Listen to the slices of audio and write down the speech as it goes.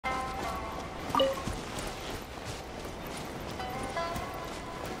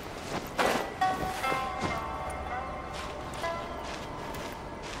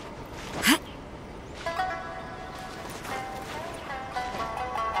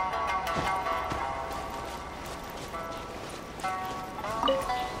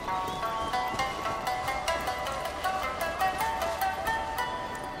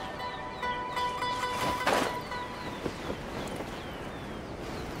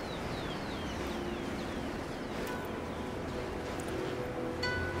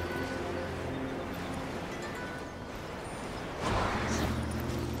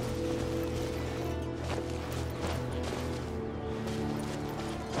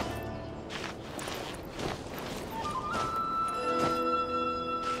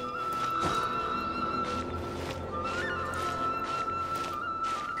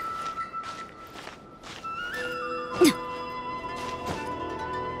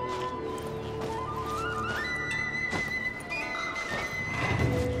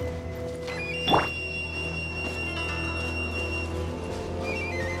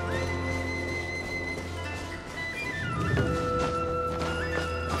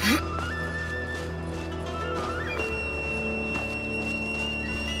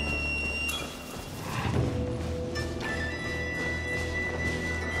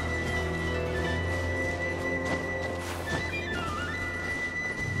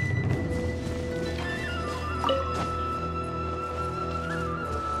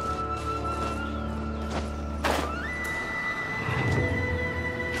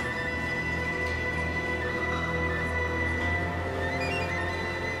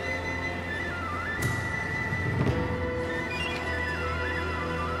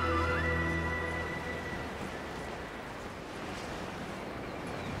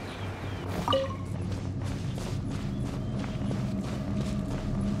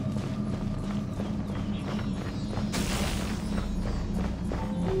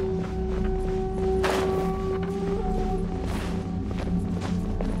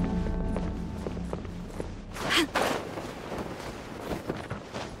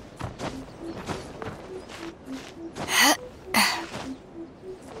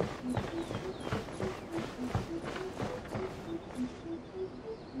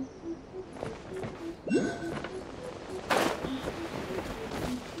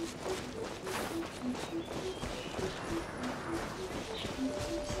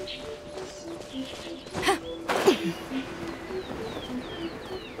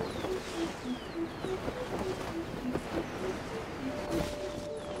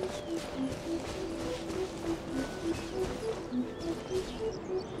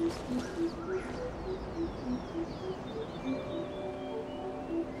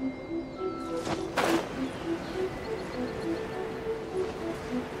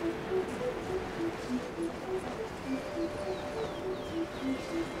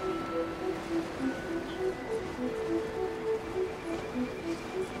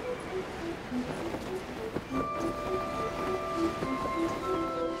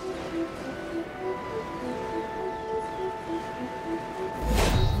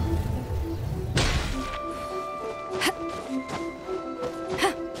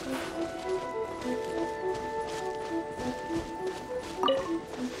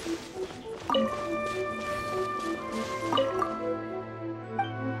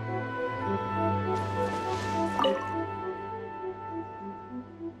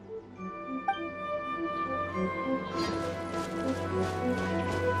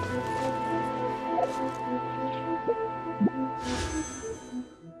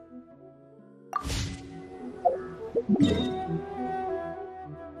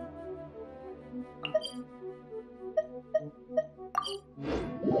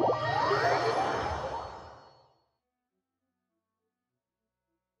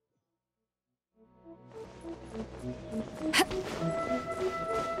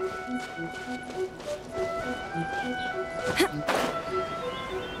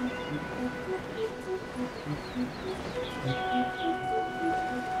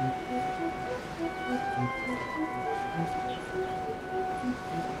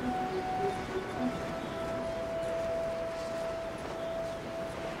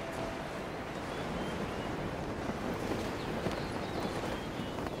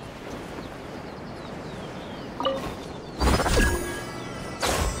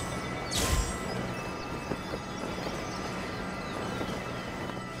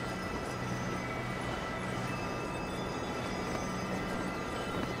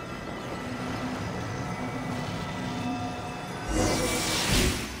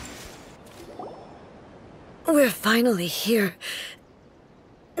We're finally here.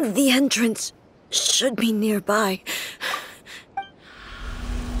 The entrance should be nearby.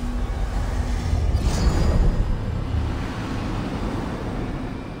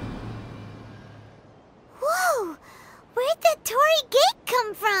 Whoa! Where'd the Torii Gate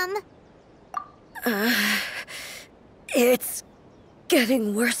come from? It's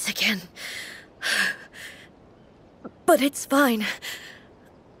getting worse again. But it's fine.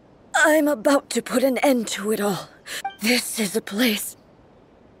 I'm about to put an end to it all. This is a place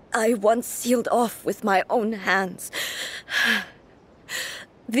I once sealed off with my own hands.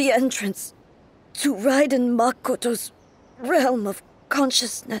 The entrance to Raiden Makoto's realm of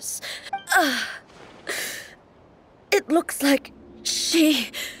consciousness. It looks like she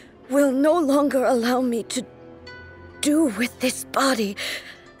will no longer allow me to do with this body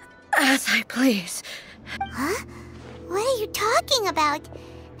as I please. Huh? What are you talking about?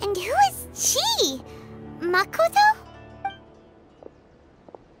 And who is she? Makoto?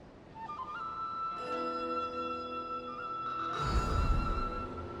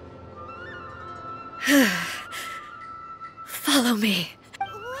 Follow me.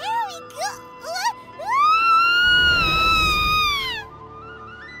 Where are we go?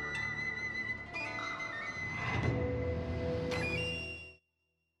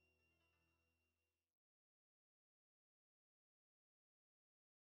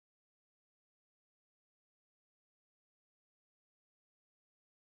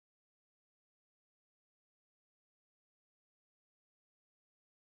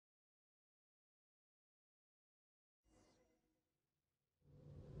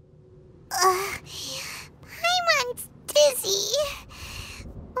 Paimon's dizzy.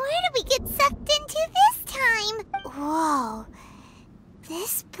 Where did we get sucked into this time? Whoa.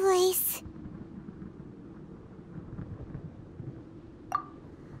 This place...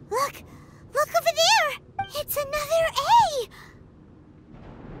 Look! Look over there! It's another A!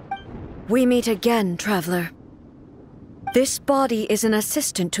 We meet again, traveler. This body is an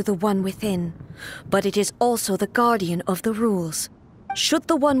assistant to the One Within, but it is also the guardian of the rules. Should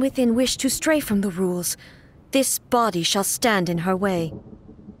the One Within wish to stray from the rules, this body shall stand in her way.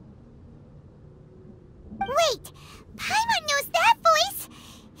 Wait! Paimon knows that voice!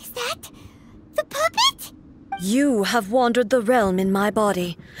 Is that... the puppet? You have wandered the realm in my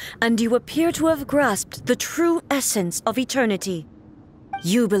body, and you appear to have grasped the true essence of eternity.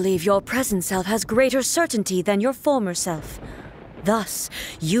 You believe your present self has greater certainty than your former self. Thus,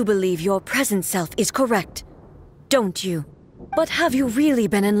 you believe your present self is correct, don't you? But have you really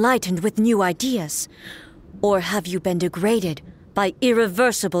been enlightened with new ideas? Or have you been degraded by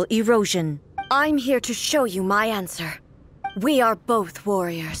irreversible erosion? I'm here to show you my answer. We are both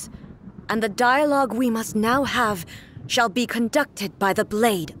warriors, and the dialogue we must now have shall be conducted by the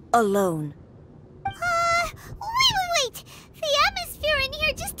blade alone. Wait! The atmosphere in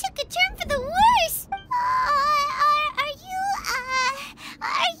here just took a turn for the worse!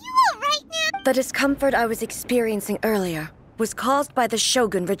 Are you alright now? The discomfort I was experiencing earlier was caused by the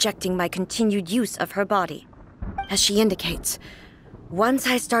Shogun rejecting my continued use of her body. As she indicates, once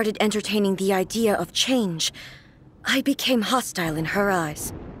I started entertaining the idea of change, I became hostile in her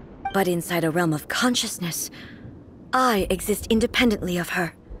eyes. But inside a realm of consciousness, I exist independently of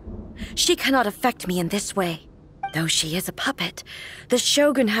her. She cannot affect me in this way. Though she is a puppet, the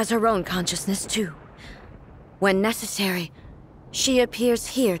Shogun has her own consciousness too. When necessary, she appears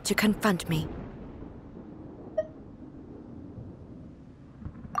here to confront me.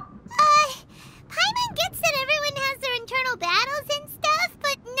 Paimon gets that everyone has their internal battles and stuff,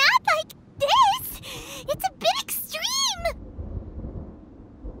 but not like this! It's a bit extreme!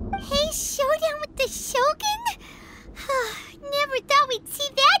 Hey, showdown with the Shogun?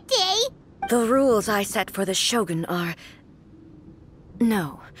 goals I set for the Shogun are...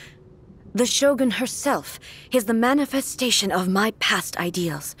 No. The Shogun herself is the manifestation of my past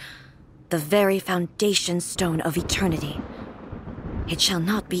ideals. The very foundation stone of eternity. It shall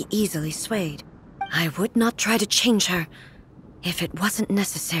not be easily swayed. I would not try to change her if it wasn't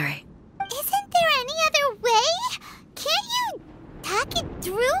necessary. Isn't there any other way? Can't you talk it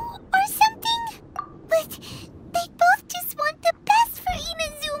through or something? But they both just want the best for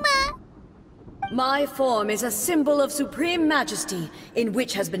Inazuma. My form is a symbol of supreme majesty, in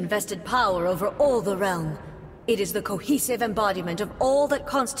which has been vested power over all the realm. It is the cohesive embodiment of all that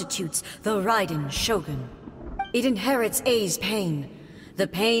constitutes the Raiden Shogun. It inherits Ei's pain, the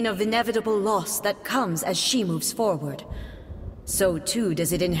pain of inevitable loss that comes as she moves forward. So too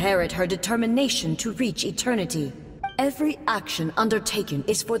does it inherit her determination to reach eternity. Every action undertaken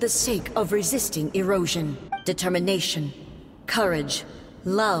is for the sake of resisting erosion. Determination, courage,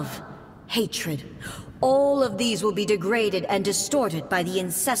 love, hatred. All of these will be degraded and distorted by the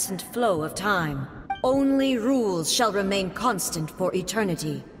incessant flow of time. Only rules shall remain constant for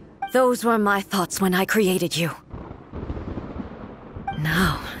eternity. Those were my thoughts when I created you.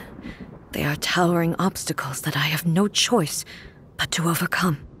 Now, they are towering obstacles that I have no choice but to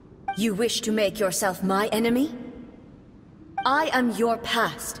overcome. You wish to make yourself my enemy? I am your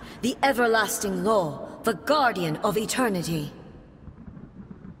past, the everlasting law, the guardian of eternity.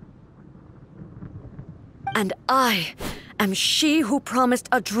 And I am she who promised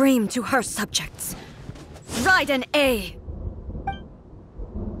a dream to her subjects. Raiden Ei!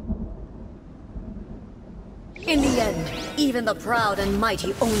 In the end, even the proud and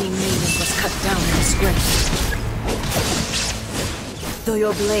mighty Oni maiden was cut down in disgrace. Though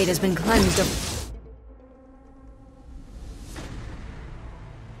your blade has been cleansed of...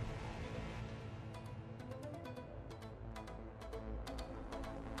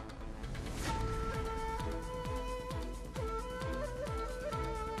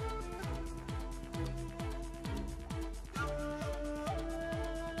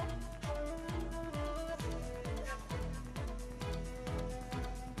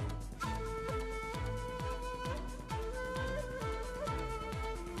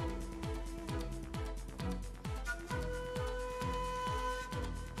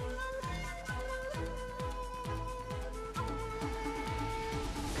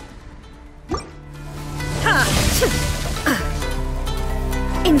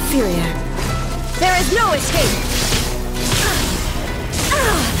 Inferior. There is no escape!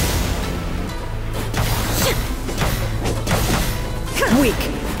 Weak.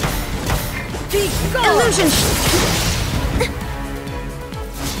 Be gone! Illusion!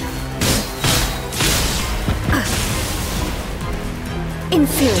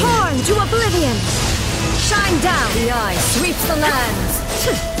 Inferior. Torn to oblivion! Shine down! The eye sweeps the lands!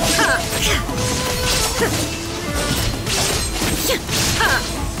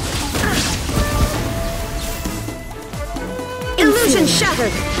 Illusion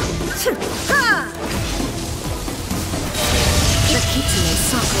shattered! The Kitsune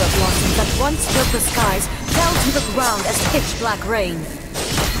sakura blossoms that once filled the skies fell to the ground as pitch-black rain.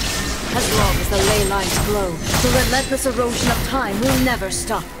 As long as the ley lines glow, the relentless erosion of time will never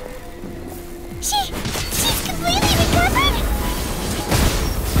stop. She's completely recovered?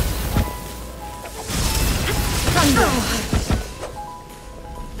 Thunder!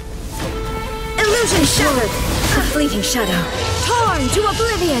 Illusion shattered! A fleeting shadow. Torn to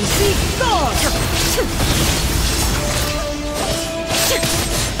oblivion! Be gone!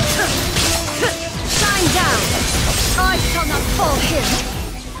 Shine down! I shall not fall here!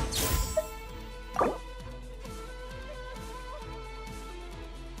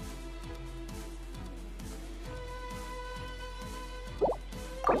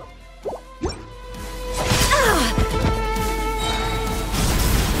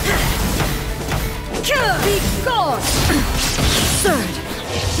 Be gone! Third!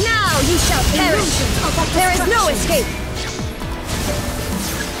 Now you shall perish! There is no escape!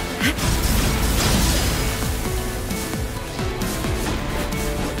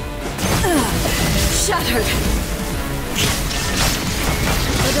 Shattered!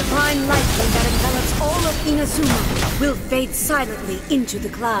 The divine lightning that envelops all of Inazuma will fade silently into the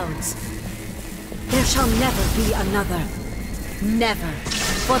clouds. There shall never be another. Never.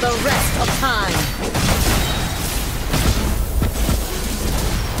 For the rest of time.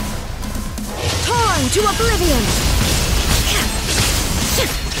 Torn to oblivion!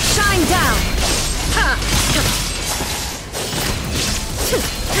 Shine down!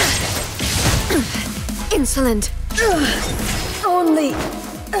 Insolent! Only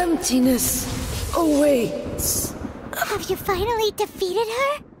emptiness awaits. Have you finally defeated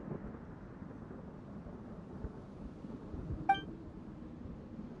her?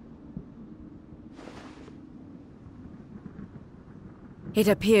 It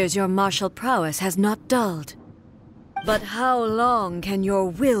appears your martial prowess has not dulled. But how long can your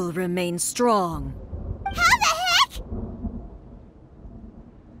will remain strong? How the heck?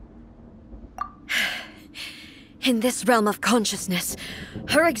 In this realm of consciousness,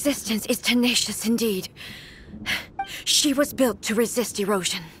 her existence is tenacious indeed. She was built to resist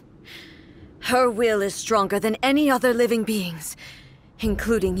erosion. Her will is stronger than any other living being's,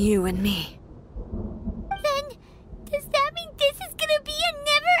 including you and me. Then, does that mean this is gonna be a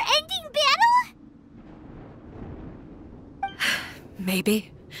never-ending battle?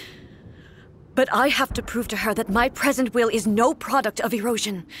 Maybe. But I have to prove to her that my present will is no product of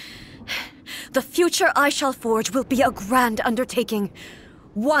erosion. The future I shall forge will be a grand undertaking,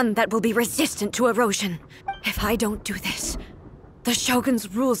 one that will be resistant to erosion. If I don't do this, the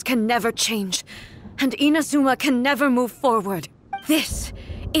Shogun's rules can never change, and Inazuma can never move forward. This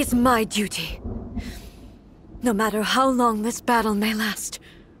is my duty. No matter how long this battle may last,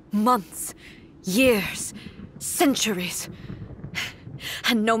 months, years, centuries,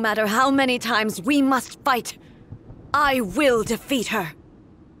 and no matter how many times we must fight, I will defeat her.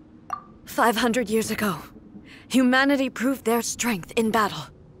 500 years ago, humanity proved their strength in battle.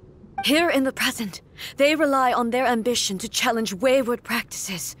 Here in the present, they rely on their ambition to challenge wayward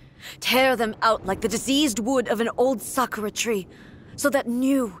practices, tear them out like the diseased wood of an old sakura tree, so that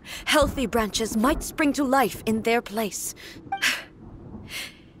new, healthy branches might spring to life in their place.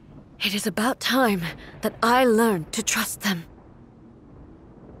 It is about time that I learned to trust them.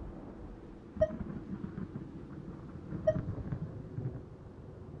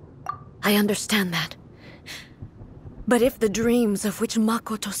 I understand that. But if the dreams of which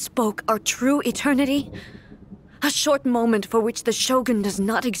Makota spoke are true eternity, a short moment for which the Shogun does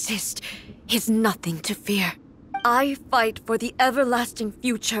not exist is nothing to fear. I fight for the everlasting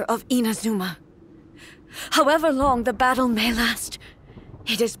future of Inazuma. However long the battle may last,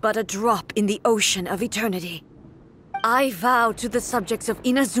 it is but a drop in the ocean of eternity. I vow to the subjects of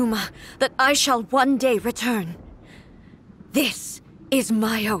Inazuma that I shall one day return. This is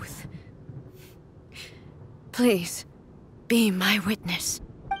my oath. Please, be my witness.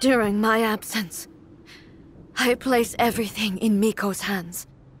 During my absence, I place everything in Miko's hands.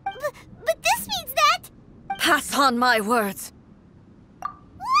 But this means that... Pass on my words.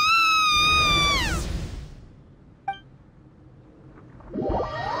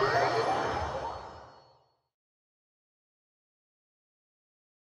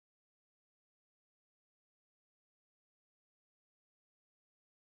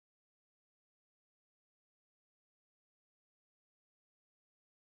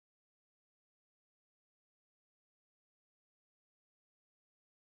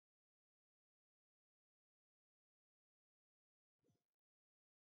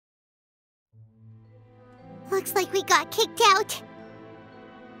 Looks like we got kicked out.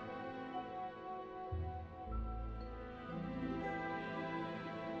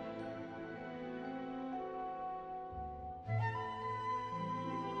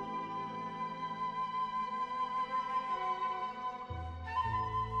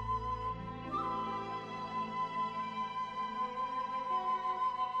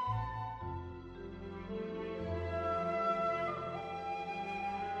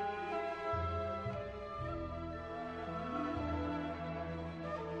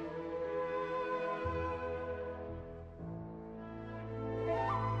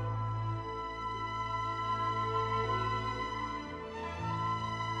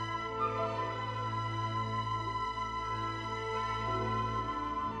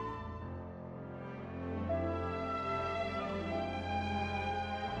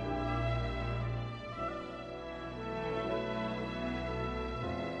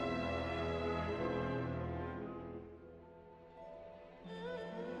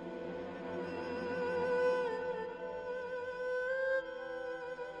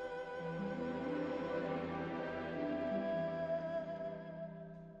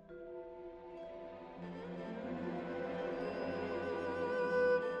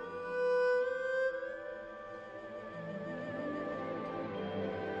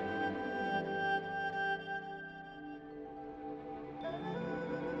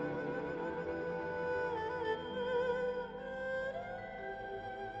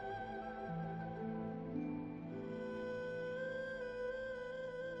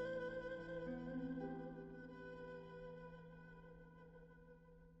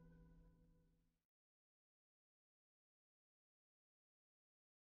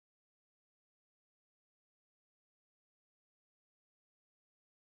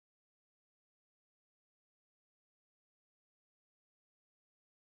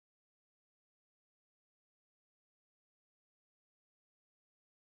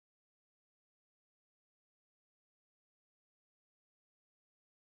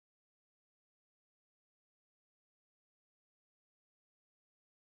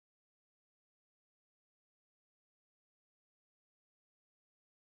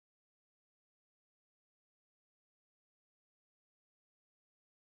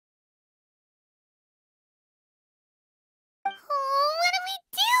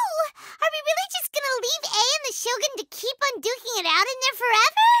 Shogun to keep on duking it out in there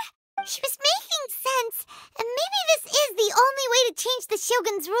forever? She was making sense, and maybe this is the only way to change the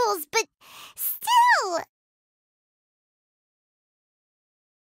Shogun's rules, but still...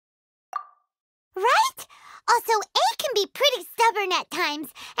 Right? Also, A can be pretty stubborn at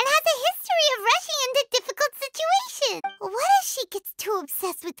times, and has a history of rushing into difficult situations. What if she gets too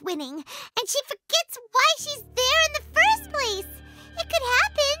obsessed with winning, and she forgets why she's there in the first place? It could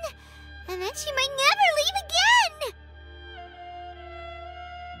happen, and then she might never leave again.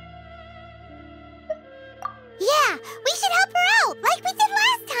 Yeah, we should help her out, like we did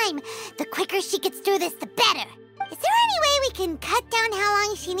last time. The quicker she gets through this, the better. Is there any way we can cut down how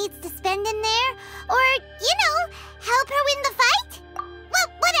long she needs to spend in there? Or, help her win the fight? Well,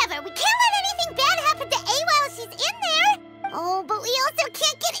 whatever. We can't let anything bad happen to A while she's in there. Oh, but we also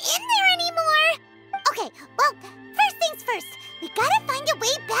can't get in there anymore. Okay, well, first things first. We gotta find a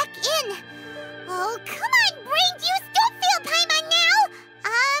way back in. Oh, come on, brain juice. Don't fail Paimon now.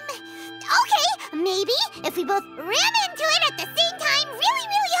 Okay, maybe if we both ram into it at the same time really,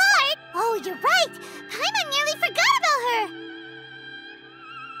 really hard. Oh, you're right. Paimon nearly forgot about her.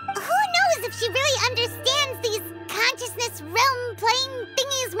 Who knows if she really understands these consciousness realm playing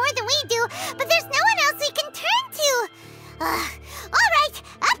thingies more than we do, but there's no one else we can turn to. All right,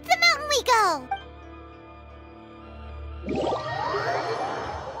 up the mountain we go.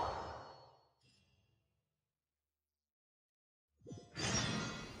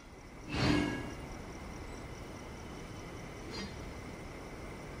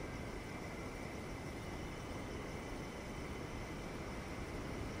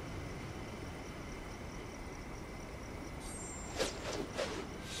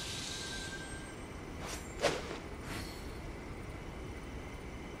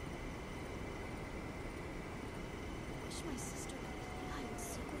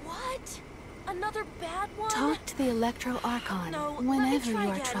 What? Another bad one? Talk to the Electro Archon whenever you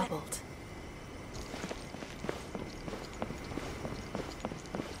are troubled.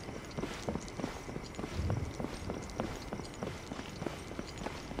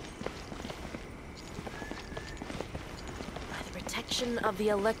 By the protection of the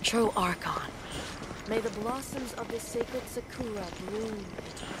Electro Archon, may the blossoms of the sacred Sakura bloom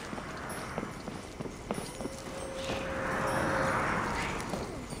eternally.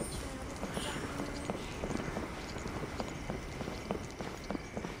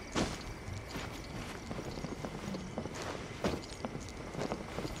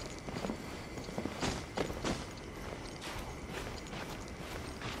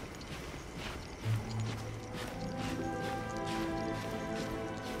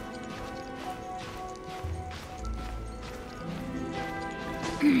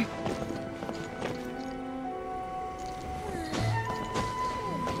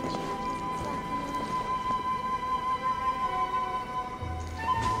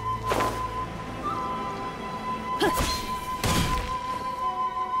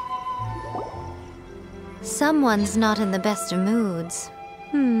 Someone's not in the best of moods.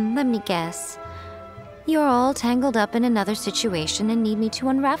 Let me guess. You're all tangled up in another situation and need me to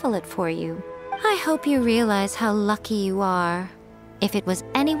unravel it for you. I hope you realize how lucky you are. If it was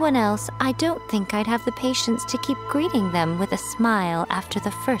anyone else, I don't think I'd have the patience to keep greeting them with a smile after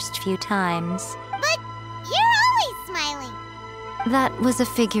the first few times. But you're always smiling. That was a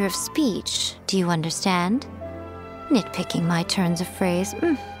figure of speech, do you understand? Nitpicking my turns of phrase.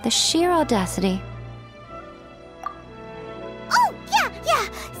 The sheer audacity. Oh, yeah,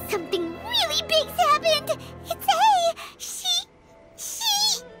 something really big's happened. It's A. She...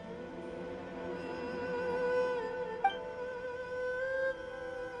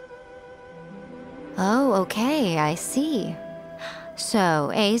 Oh, okay, I see.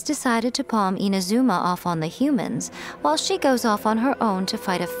 So, A's decided to palm Inazuma off on the humans, while she goes off on her own to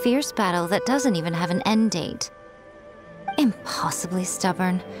fight a fierce battle that doesn't even have an end date. Impossibly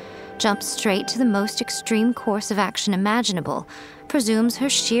stubborn. Jumps straight to the most extreme course of action imaginable, presumes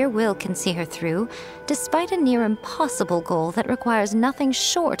her sheer will can see her through, despite a near impossible goal that requires nothing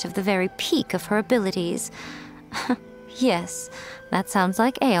short of the very peak of her abilities. Yes, that sounds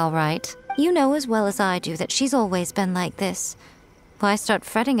like A all right. You know as well as I do that she's always been like this. Why start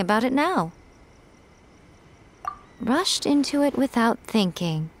fretting about it now? Rushed into it without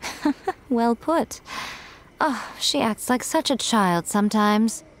thinking. Well put. Oh, she acts like such a child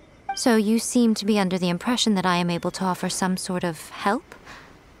sometimes. So you seem to be under the impression that I am able to offer some sort of help?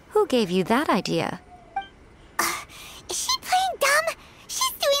 Who gave you that idea? Is she playing dumb?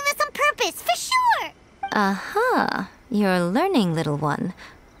 She's doing this on purpose, for sure! Uh-huh. You're learning, little one.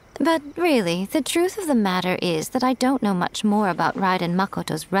 But really, the truth of the matter is that I don't know much more about Raiden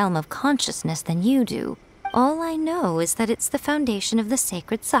Makoto's realm of consciousness than you do. All I know is that it's the foundation of the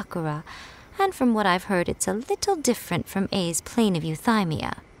sacred Sakura, and from what I've heard, it's a little different from Ei's plane of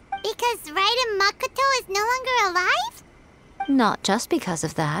euthymia. Because Raiden Makota is no longer alive? Not just because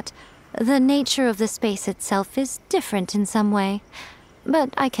of that. The nature of the space itself is different in some way.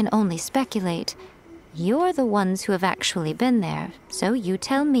 But I can only speculate. You're the ones who have actually been there, so you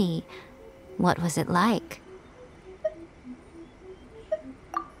tell me. What was it like?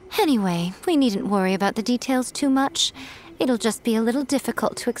 Anyway, we needn't worry about the details too much. It'll just be a little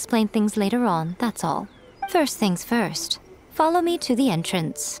difficult to explain things later on, that's all. First things first. Follow me to the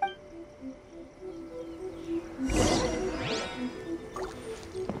entrance.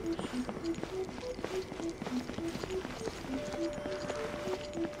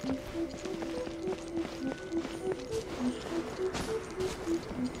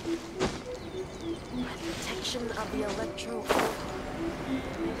 Protection of the electro.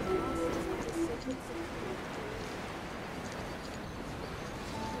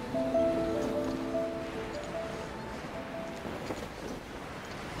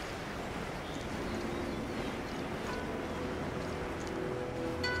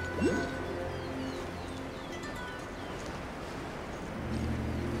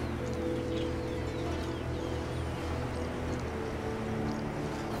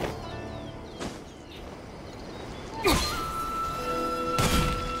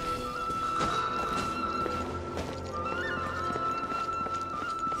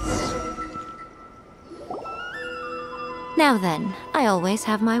 Now then, I always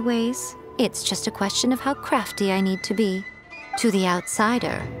have my ways. It's just a question of how crafty I need to be. To the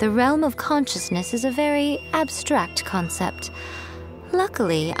outsider, the realm of consciousness is a very abstract concept.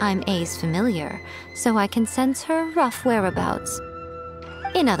 Luckily, I'm Ei's familiar, so I can sense her rough whereabouts.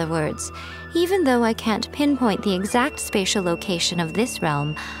 In other words, even though I can't pinpoint the exact spatial location of this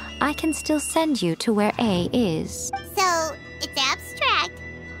realm, I can still send you to where Ei is. So, it's abstract,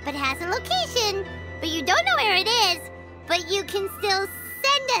 but has a location, but you don't know where it is, but you can still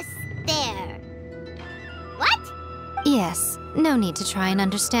send us there. What? Yes, no need to try and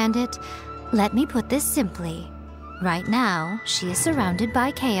understand it. Let me put this simply. Right now, she is surrounded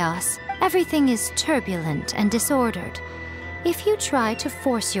by chaos. Everything is turbulent and disordered. If you try to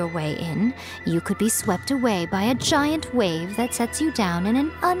force your way in, you could be swept away by a giant wave that sets you down in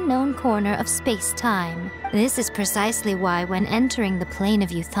an unknown corner of space-time. This is precisely why when entering the plane of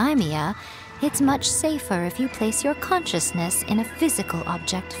euthymia, it's much safer if you place your consciousness in a physical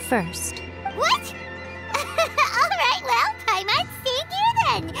object first. What? Alright, well, I might stay here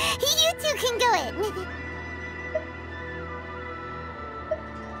then. You two can go in.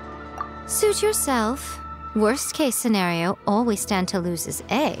 Suit yourself. Worst case scenario, all we stand to lose is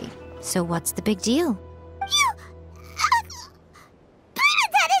Ei. So what's the big deal? You...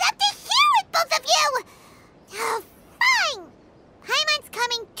 Paimon had it up to here with both of you! Oh, fine. Paimon's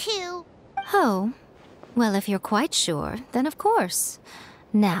coming too. Oh, well, if you're quite sure, then of course.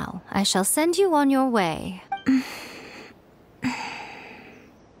 Now, I shall send you on your way.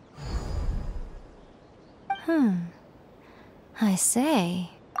 I say.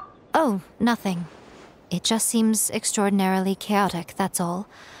 Oh, nothing. It just seems extraordinarily chaotic, that's all.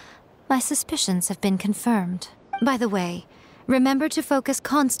 My suspicions have been confirmed. By the way, remember to focus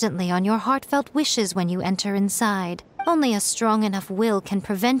constantly on your heartfelt wishes when you enter inside. Only a strong enough will can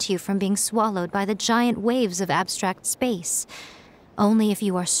prevent you from being swallowed by the giant waves of abstract space. Only if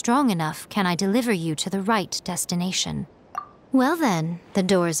you are strong enough can I deliver you to the right destination. Well then, the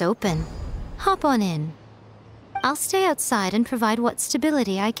door is open. Hop on in. I'll stay outside and provide what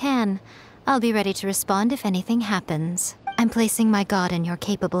stability I can. I'll be ready to respond if anything happens. I'm placing my god in your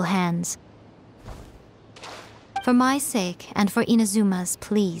capable hands. For my sake, and for Inazuma's,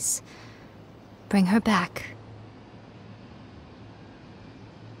 please. Bring her back.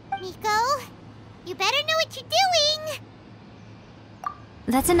 Miko, you better know what you're doing!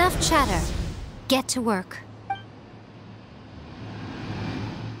 That's enough chatter. Get to work.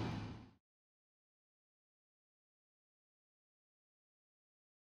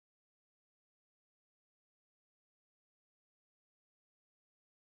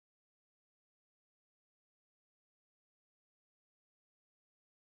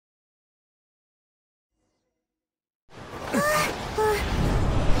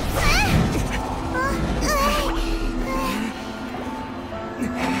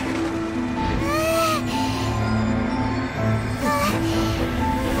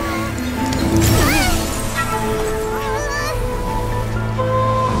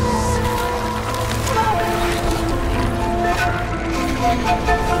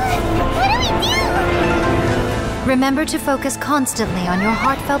 Remember to focus constantly on your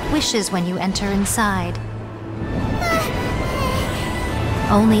heartfelt wishes when you enter inside.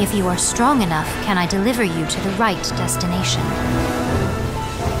 Only if you are strong enough can I deliver you to the right destination.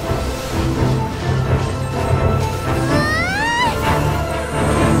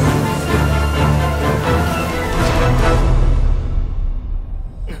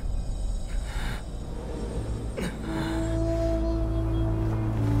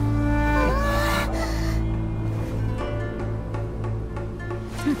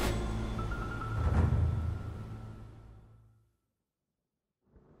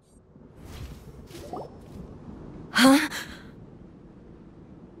 Huh?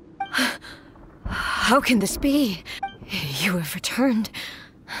 How can this be? You have returned.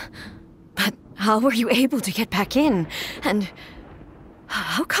 But how were you able to get back in? And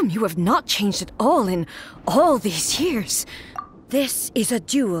how come you have not changed at all in all these years? This is a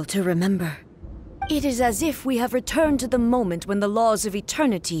duel to remember. It is as if we have returned to the moment when the laws of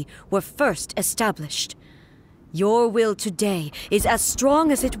eternity were first established. Your will today is as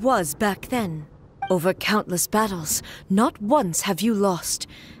strong as it was back then. Over countless battles, not once have you lost,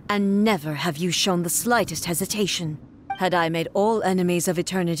 and never have you shown the slightest hesitation. Had I made all enemies of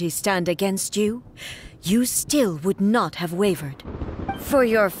eternity stand against you, you still would not have wavered. For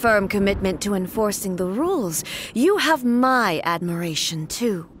your firm commitment to enforcing the rules, you have my admiration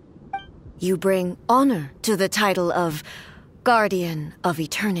too. You bring honor to the title of Guardian of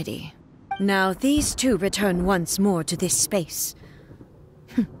Eternity. Now these two return once more to this space.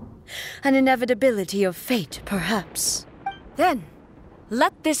 An inevitability of fate, perhaps. Then,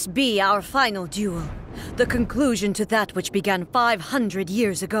 let this be our final duel. The conclusion to that which began 500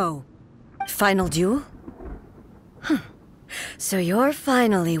 years ago. Final duel? So you're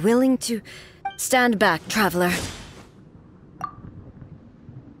finally willing to... Stand back, traveler.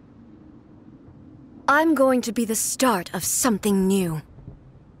 I'm going to be the start of something new.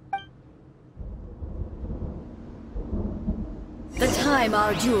 The time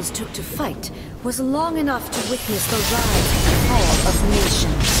our duels took to fight was long enough to witness the rise and fall of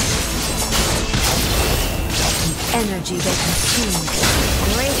nations. The energy they consumed,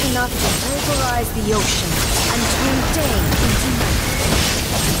 great enough to pulverize the ocean and turn day into night.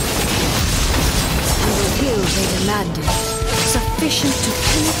 And the will they demanded, sufficient to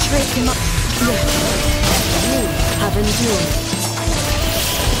penetrate yet you have endured.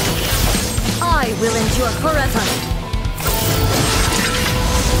 I will endure forever.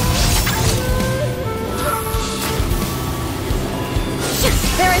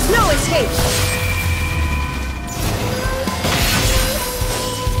 There is no escape!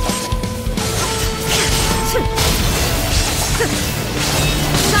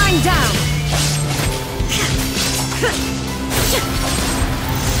 Shine down!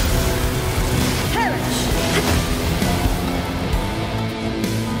 Perish!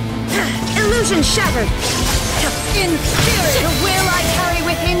 Illusion shattered! In spirit, the will I carry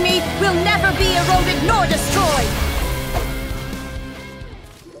within me will never be eroded nor destroyed!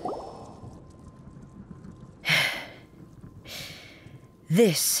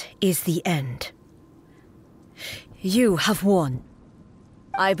 This is the end. You have won.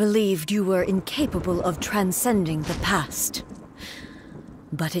 I believed you were incapable of transcending the past.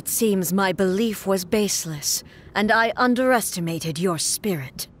 But it seems my belief was baseless, and I underestimated your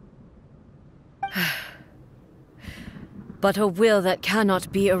spirit. But a will that cannot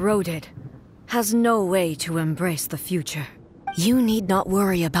be eroded has no way to embrace the future. You need not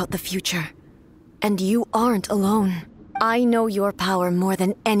worry about the future. And you aren't alone. I know your power more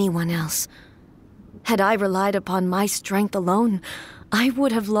than anyone else. Had I relied upon my strength alone, I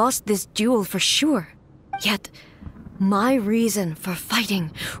would have lost this duel for sure. Yet, my reason for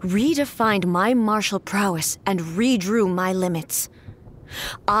fighting redefined my martial prowess and redrew my limits.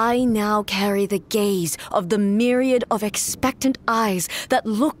 I now carry the gaze of the myriad of expectant eyes that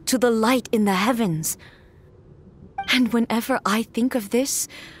look to the light in the heavens. And whenever I think of this,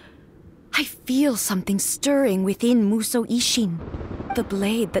 I feel something stirring within Musou Ishin. The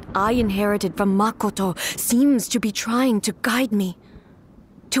blade that I inherited from Makoto seems to be trying to guide me,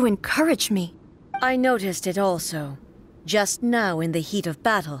 to encourage me. I noticed it also. Just now in the heat of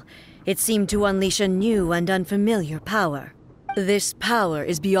battle, it seemed to unleash a new and unfamiliar power. This power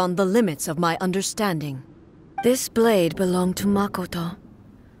is beyond the limits of my understanding. This blade belonged to Makoto.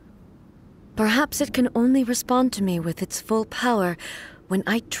 Perhaps it can only respond to me with its full power when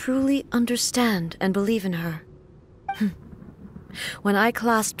I truly understand and believe in her. When I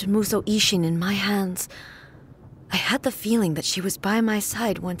clasped Musou Ishin in my hands, I had the feeling that she was by my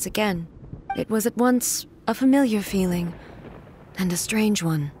side once again. It was at once a familiar feeling and a strange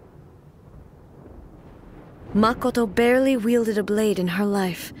one. Makoto barely wielded a blade in her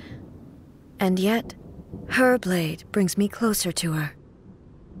life, and yet her blade brings me closer to her.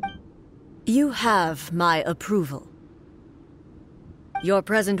 You have my approval. Your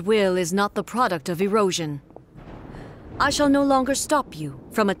present will is not the product of erosion. I shall no longer stop you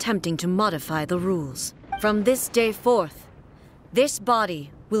from attempting to modify the rules. From this day forth, this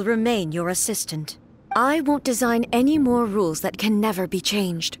body will remain your assistant. I won't design any more rules that can never be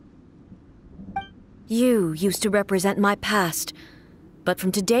changed. You used to represent my past, but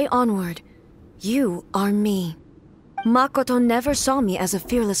from today onward, you are me. Makoto never saw me as a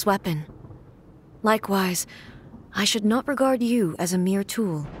fearless weapon. Likewise, I should not regard you as a mere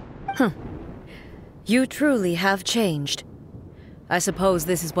tool. You truly have changed. I suppose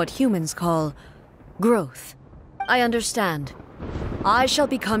this is what humans call growth. I understand. I shall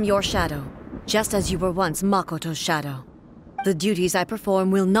become your shadow, just as you were once Makoto's shadow. The duties I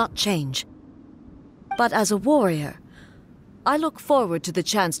perform will not change. But as a warrior, I look forward to the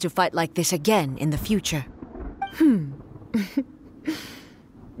chance to fight like this again in the future.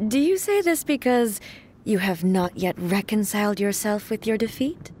 Do you say this because you have not yet reconciled yourself with your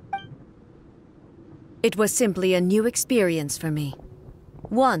defeat? It was simply a new experience for me.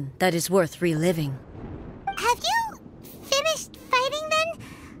 One that is worth reliving. Have you finished fighting then?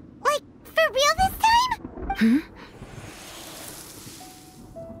 Like, for real this time?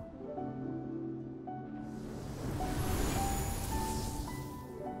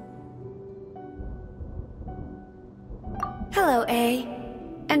 Hello, Ei,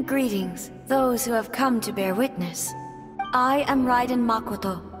 and greetings, those who have come to bear witness. I am Raiden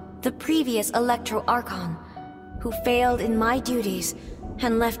Makoto, the previous Electro Archon, who failed in my duties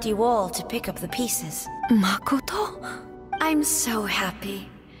and left you all to pick up the pieces. Makoto? I'm so happy.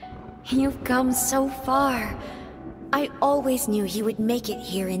 You've come so far. I always knew you would make it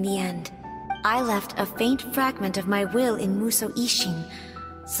here in the end. I left a faint fragment of my will in Muso Ishin,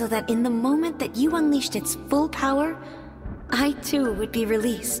 so that in the moment that you unleashed its full power, I too would be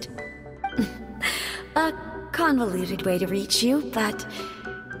released. A convoluted way to reach you, but...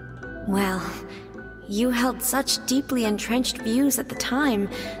 well, you held such deeply entrenched views at the time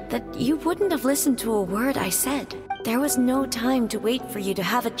that you wouldn't have listened to a word I said. There was no time to wait for you to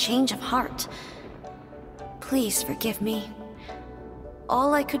have a change of heart. Please forgive me.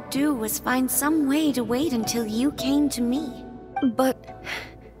 All I could do was find some way to wait until you came to me. But...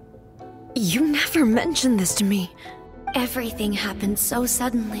 you never mentioned this to me. Everything happened so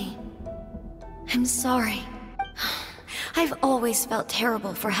suddenly. I'm sorry. I've always felt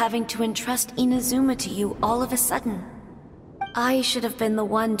terrible for having to entrust Inazuma to you all of a sudden. I should have been the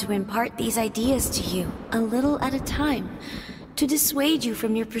one to impart these ideas to you, a little at a time, to dissuade you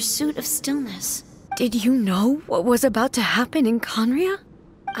from your pursuit of stillness. Did you know what was about to happen in Conria?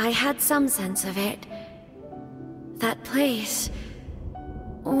 I had some sense of it. That place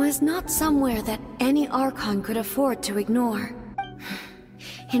was not somewhere that any Archon could afford to ignore.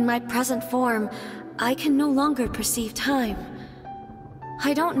 In my present form, I can no longer perceive time.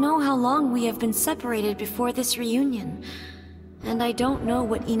 I don't know how long we have been separated before this reunion, and I don't know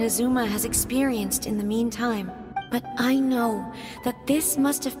what Inazuma has experienced in the meantime. But I know that this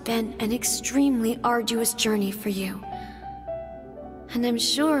must have been an extremely arduous journey for you. And I'm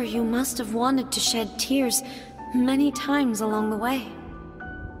sure you must have wanted to shed tears many times along the way.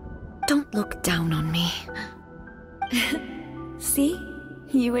 Don't look down on me. See?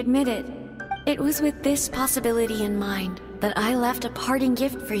 You admit it. It was with this possibility in mind that I left a parting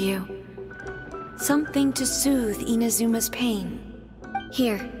gift for you. Something to soothe Inazuma's pain.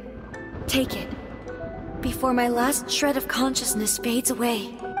 Here, take it. Before my last shred of consciousness fades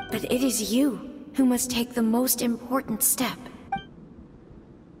away. But it is you who must take the most important step.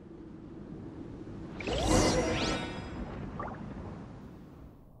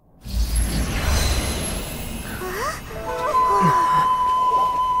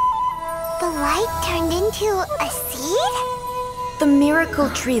 A seed? The miracle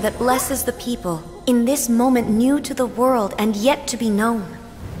tree that blesses the people, in this moment new to the world and yet to be known.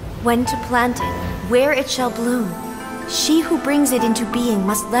 When to plant it, where it shall bloom, she who brings it into being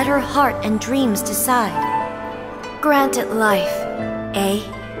must let her heart and dreams decide. Grant it life, Ei?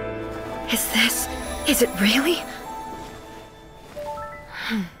 Is it really?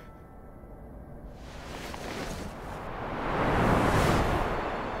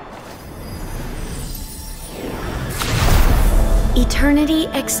 Eternity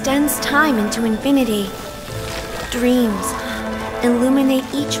extends time into infinity. Dreams illuminate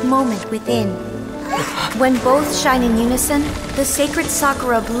each moment within. When both shine in unison, the sacred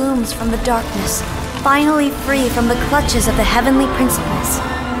Sakura blooms from the darkness, finally free from the clutches of the heavenly principles.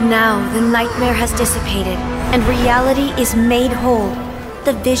 Now the nightmare has dissipated, and reality is made whole.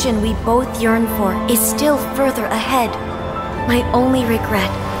 The vision we both yearn for is still further ahead. My only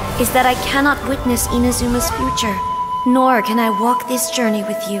regret is that I cannot witness Inazuma's future, nor can I walk this journey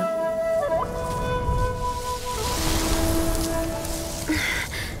with you.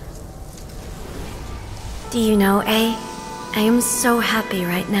 Do you know, Ei? I am so happy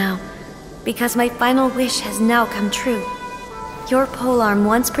right now, because my final wish has now come true. Your polearm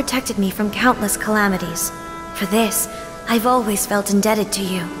once protected me from countless calamities. For this, I've always felt indebted to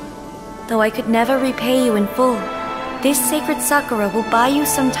you. Though I could never repay you in full, this sacred sakura will buy you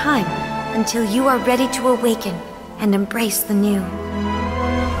some time until you are ready to awaken and embrace the new.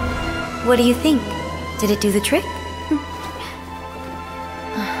 What do you think? Did it do the trick?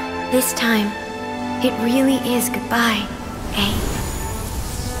 This time, it really is goodbye, Ei.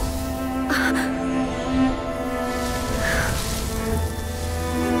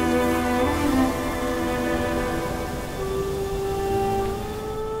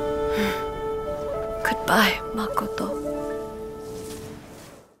 Goodbye, Makoto.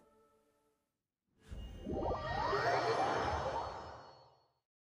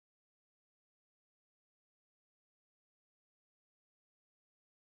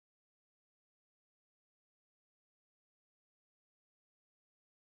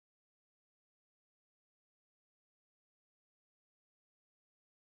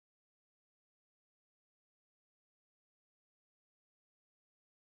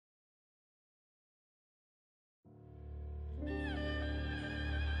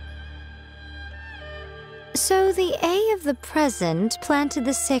 So the Ei of the present planted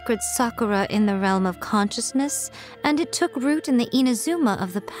the sacred sakura in the realm of consciousness, and it took root in the Inazuma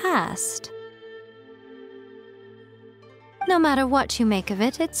of the past. No matter what you make of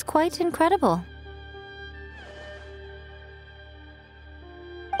it, it's quite incredible.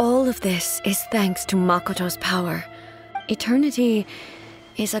 All of this is thanks to Makoto's power. Eternity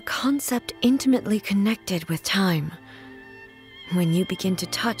is a concept intimately connected with time. When you begin to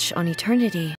touch on eternity,